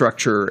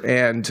infrastructure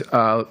and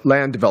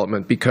land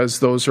development,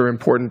 because those are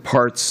important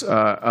parts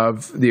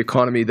of the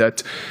economy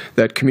that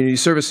community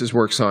services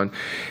works on.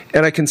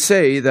 And I can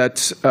say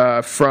that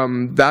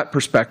from that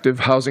perspective,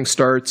 housing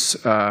starts,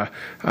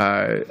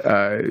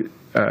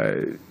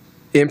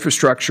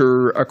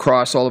 infrastructure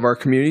across all of our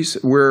communities,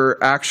 we're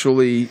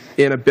actually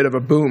in a bit of a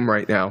boom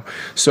right now.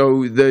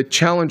 So the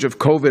challenge of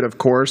COVID, of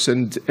course,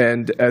 and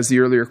as the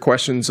earlier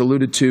questions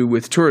alluded to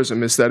with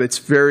tourism, is that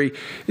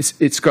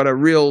it's got a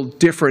real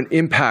different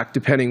impact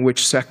depending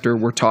which sector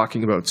we're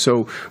talking about.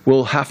 So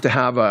we'll have to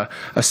have a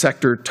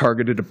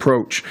sector-targeted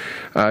approach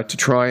to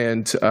try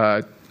and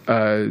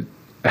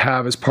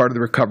have as part of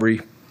the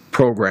recovery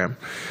program.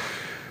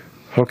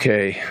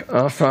 OK,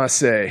 en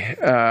français,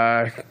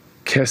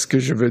 qu'est-ce que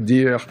je veux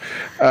dire?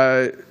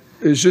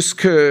 Juste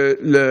que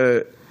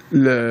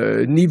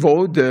le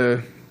niveau de...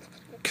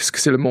 Qu'est-ce que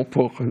c'est le mot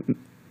pour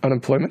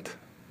unemployment?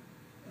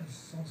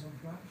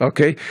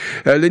 OK.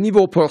 Le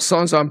niveau pour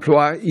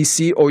sans-emploi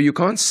ici au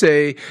Yukon,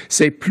 c'est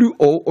plus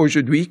haut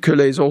aujourd'hui que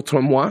les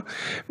autres mois,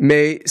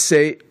 mais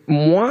c'est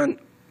moins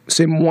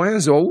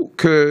haut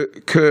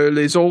que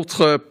les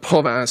autres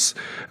provinces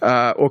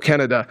au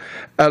Canada.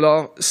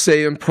 Alors,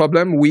 c'est un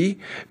problème, oui,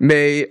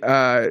 mais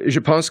je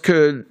pense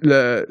que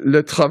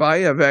le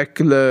travail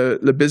avec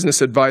le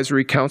Business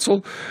Advisory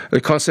Council, le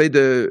conseil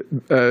de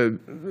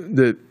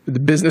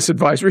Business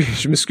Advisory,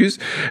 je m'excuse,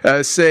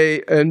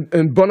 c'est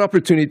une bonne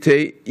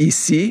opportunité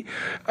ici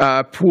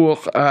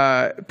pour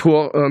un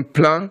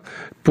plan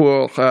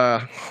pour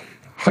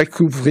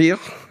recouvrir.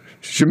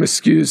 Je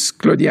m'excuse,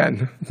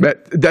 Claudiane,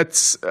 but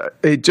that's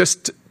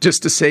just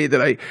to say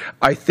that I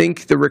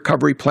think the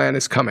recovery plan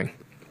is coming.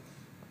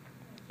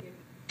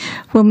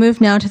 We'll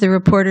move now to the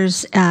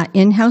reporters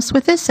in-house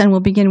with us, and we'll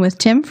begin with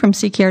Tim from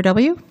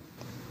CKRW.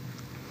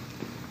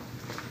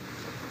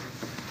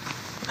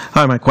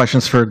 Hi, my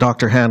question's for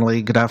Dr.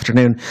 Hanley. Good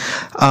afternoon.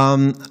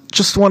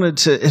 Just wanted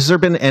to, has there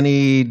been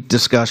any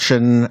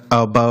discussion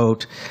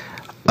about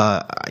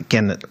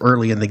again,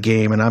 early in the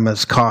game, and I'm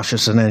as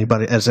cautious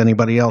as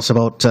anybody else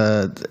about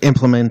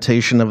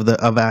implementation of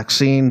a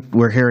vaccine.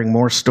 We're hearing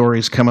more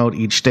stories come out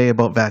each day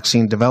about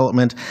vaccine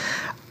development.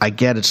 I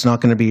get it's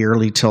not going to be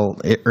early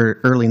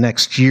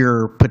next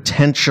year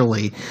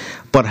potentially,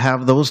 but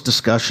have those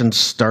discussions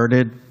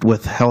started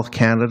with Health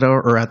Canada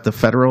or at the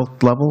federal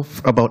level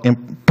about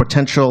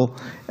potential,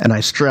 and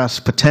I stress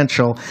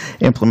potential,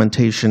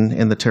 implementation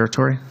in the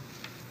territory?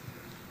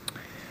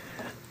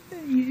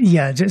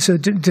 Yeah, so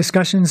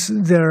discussions,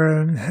 there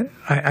are,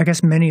 I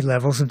guess, many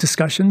levels of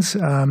discussions,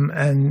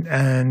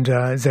 and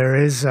there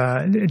is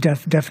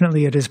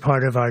definitely it is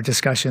part of our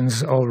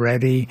discussions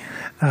already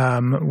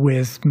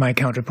with my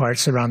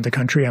counterparts around the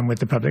country and with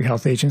the Public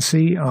Health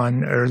Agency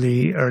on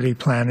early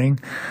planning.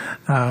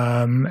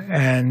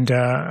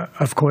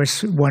 Of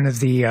course, one of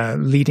the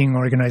leading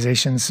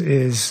organizations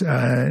is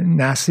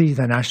NACI,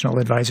 the National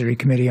Advisory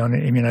Committee on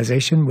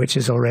Immunization, which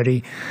is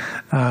already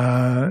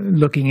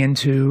looking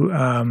into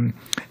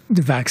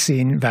the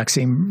vaccine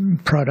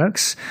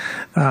products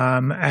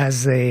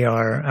as they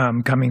are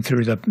coming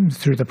through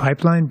the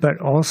pipeline, but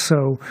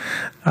also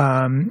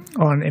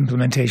on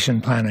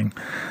implementation planning.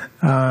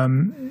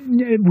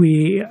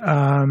 We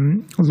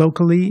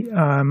locally,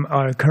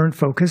 our current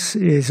focus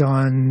is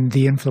on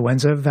the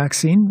influenza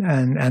vaccine,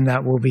 and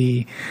that will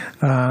be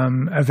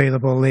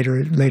available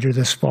later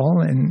this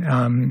fall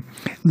and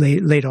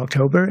late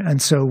October.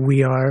 And so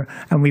we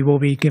will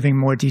be giving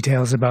more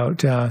details about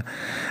the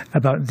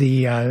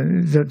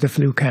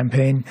flu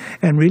campaign,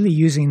 and really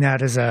using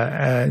that as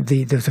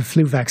the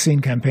flu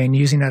vaccine campaign,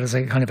 using that as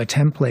a kind of a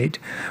template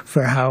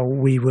for how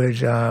we would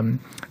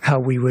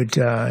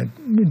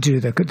do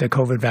the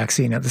COVID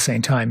vaccine at the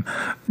same time.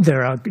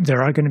 There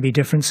are going to be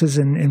differences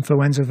in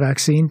influenza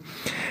vaccine.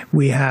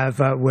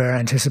 We're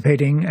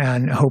anticipating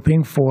and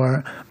hoping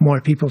for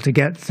more people to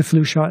get the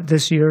flu shot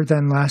this year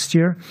than last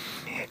year,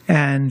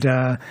 and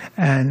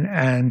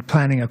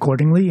planning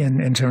accordingly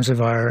in terms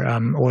of our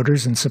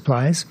orders and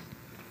supplies.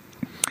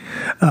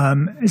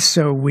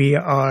 So we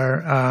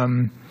are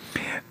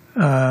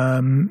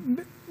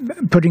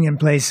putting in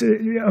place,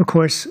 of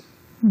course,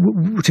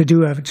 to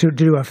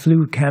do a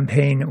flu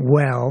campaign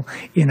well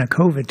in a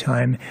COVID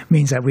time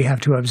means that we have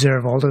to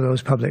observe all of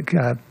those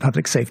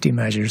public safety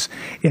measures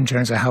in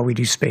terms of how we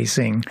do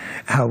spacing,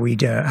 how we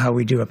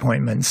do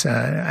appointments,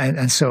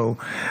 and so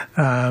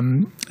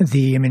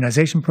the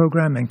immunization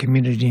program and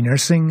community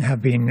nursing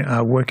have been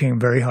working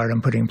very hard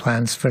on putting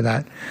plans for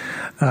that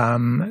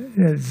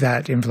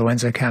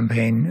influenza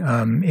campaign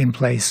in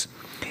place.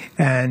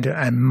 And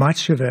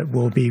much of it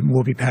will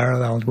be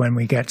paralleled when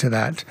we get to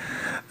that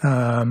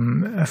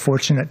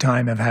fortunate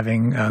time of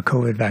having a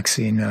COVID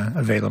vaccine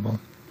available.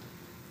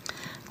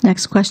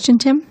 Next question,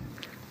 Tim.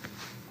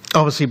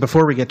 Obviously,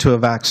 before we get to a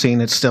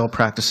vaccine, it's still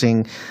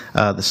practicing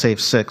the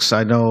Safe 6.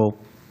 I know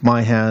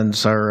my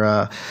hands are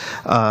a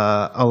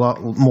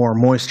lot more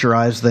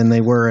moisturized than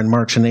they were in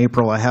March and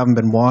April. I haven't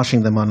been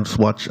washing them as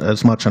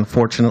much,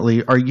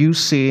 unfortunately. Are you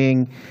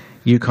seeing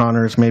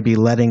Yukoners maybe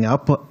letting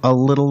up a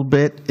little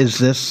bit? Is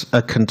this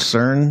a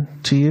concern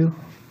to you?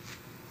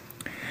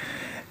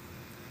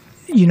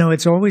 You know, it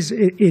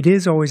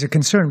is always a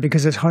concern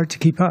because it's hard to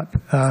keep up.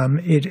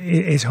 It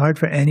is hard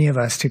for any of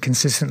us to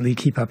consistently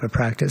keep up a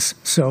practice.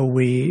 So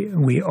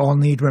we all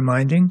need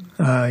reminding,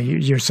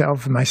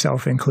 yourself,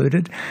 myself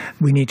included.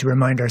 We need to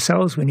remind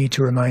ourselves. We need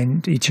to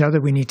remind each other.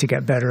 We need to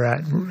get better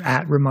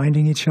at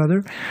reminding each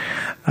other,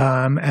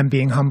 and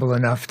being humble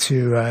enough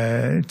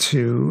to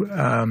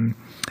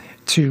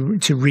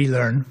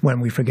relearn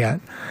when we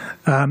forget.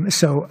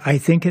 So I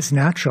think it's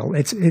natural.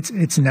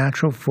 It's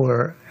natural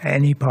for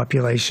any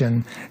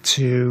population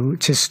to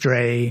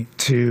stray,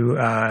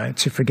 to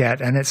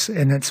forget, and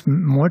it's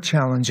more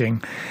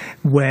challenging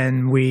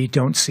when we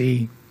don't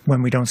see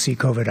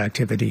COVID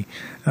activity,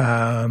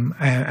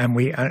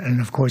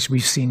 and of course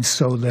we've seen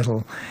so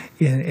little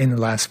in the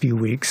last few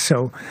weeks.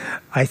 So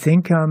I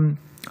think.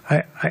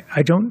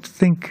 I don't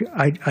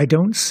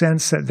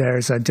sense that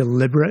there's a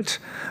deliberate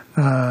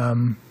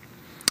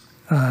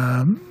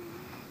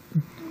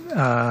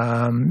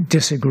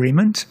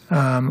disagreement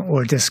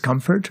or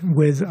discomfort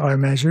with our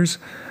measures.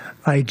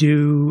 I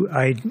do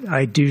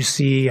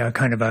see a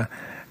kind of a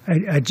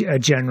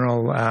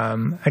general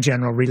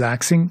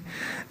relaxing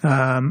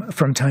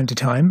from time to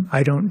time.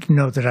 I don't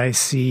know that I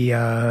see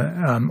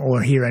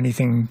or hear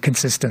anything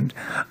consistent.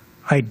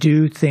 I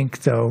do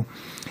think, though,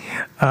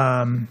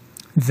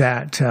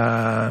 that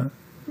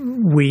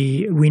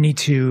we need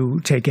to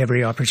take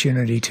every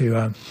opportunity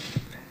to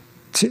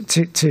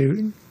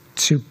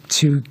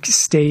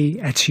stay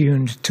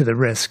attuned to the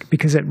risk,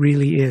 because it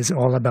really is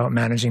all about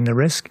managing the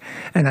risk.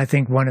 And I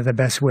think one of the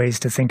best ways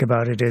to think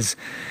about it is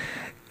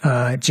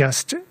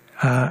just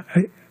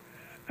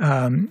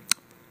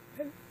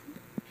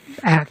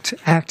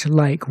act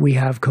like we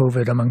have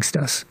COVID amongst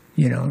us,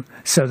 you know,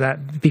 so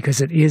that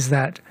because it is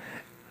that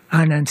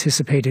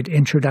unanticipated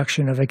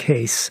introduction of a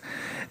case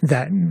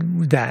that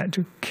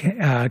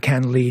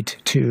can lead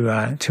to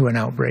an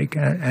outbreak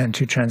and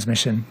to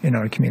transmission in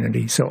our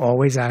community. So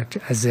always act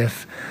as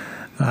if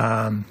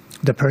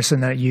the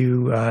person that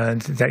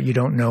you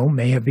don't know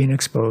may have been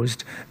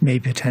exposed, may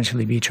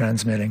potentially be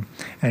transmitting,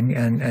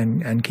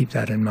 and keep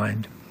that in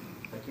mind.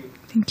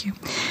 Thank you.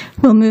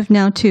 We'll move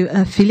now to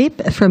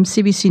Philippe from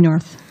CBC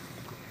North.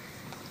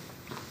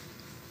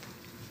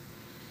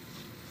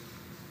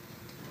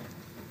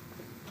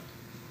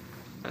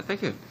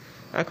 Thank you.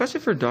 A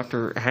question for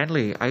Dr.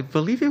 Hanley. I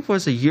believe it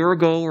was a year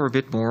ago or a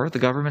bit more, the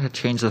government had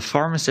changed the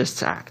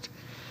Pharmacists Act.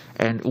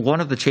 And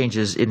one of the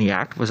changes in the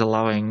Act was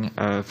allowing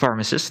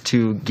pharmacists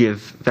to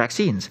give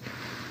vaccines.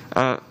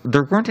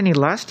 There weren't any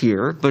last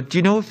year, but do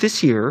you know if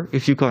this year,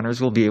 if Yukoners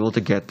will be able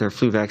to get their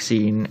flu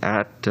vaccine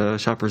at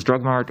Shoppers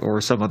Drug Mart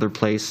or some other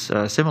place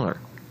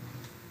similar?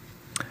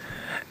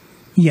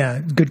 Yeah,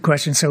 good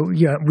question. So,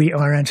 yeah, we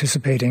are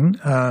anticipating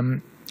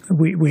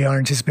we are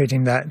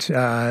anticipating that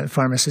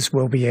pharmacists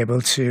will be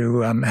able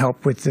to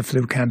help with the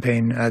flu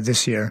campaign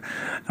this year,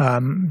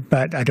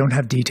 but I don't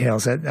have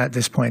details at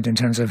this point in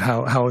terms of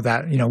how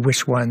that, you know,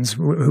 which ones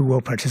who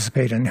will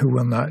participate and who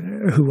will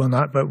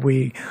not. But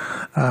we,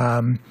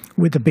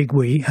 with the big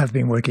we, have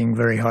been working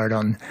very hard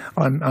on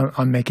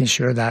making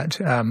sure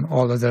that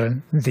all of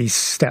these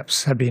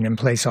steps have been in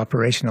place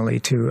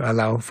operationally to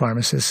allow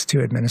pharmacists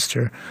to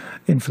administer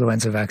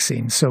influenza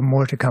vaccines. So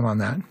more to come on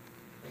that.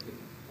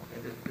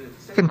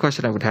 Second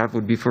question I would have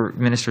would be for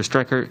Minister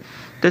Streicker.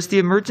 Does the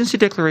emergency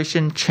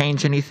declaration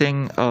change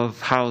anything of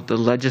how the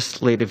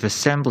Legislative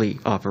Assembly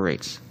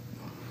operates?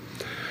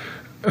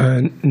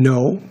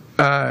 No.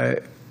 I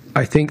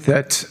think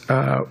that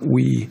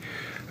we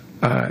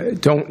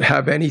don't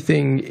have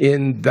anything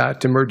in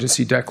that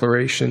emergency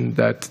declaration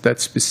that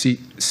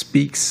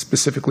speaks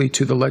specifically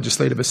to the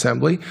Legislative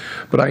Assembly.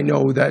 But I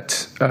know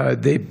that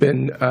they've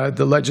been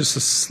the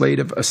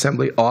Legislative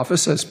Assembly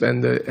office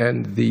and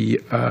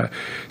the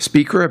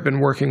Speaker have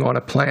been working on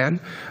a plan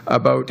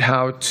about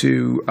how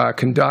to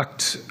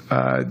conduct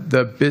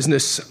the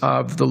business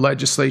of the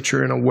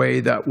legislature in a way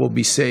that will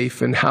be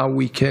safe, and how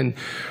we can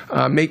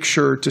make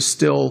sure to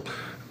still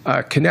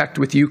connect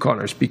with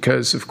Yukoners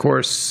because, of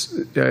course,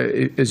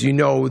 as you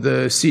know,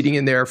 the seating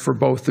in there for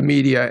both the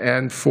media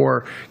and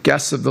for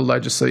guests of the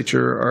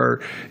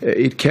legislature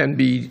it can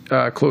be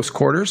close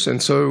quarters,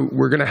 and so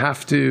we're going to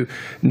have to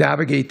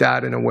navigate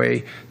that in a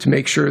way to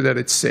make sure that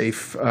it's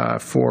safe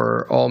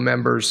for all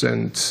members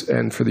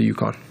and for the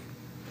Yukon.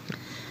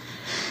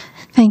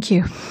 Thank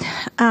you.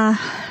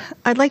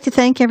 I'd like to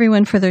thank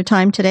everyone for their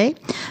time today.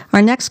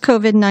 Our next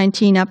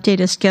COVID-19 update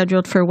is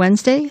scheduled for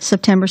Wednesday,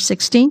 September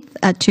 16th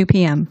at 2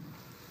 p.m.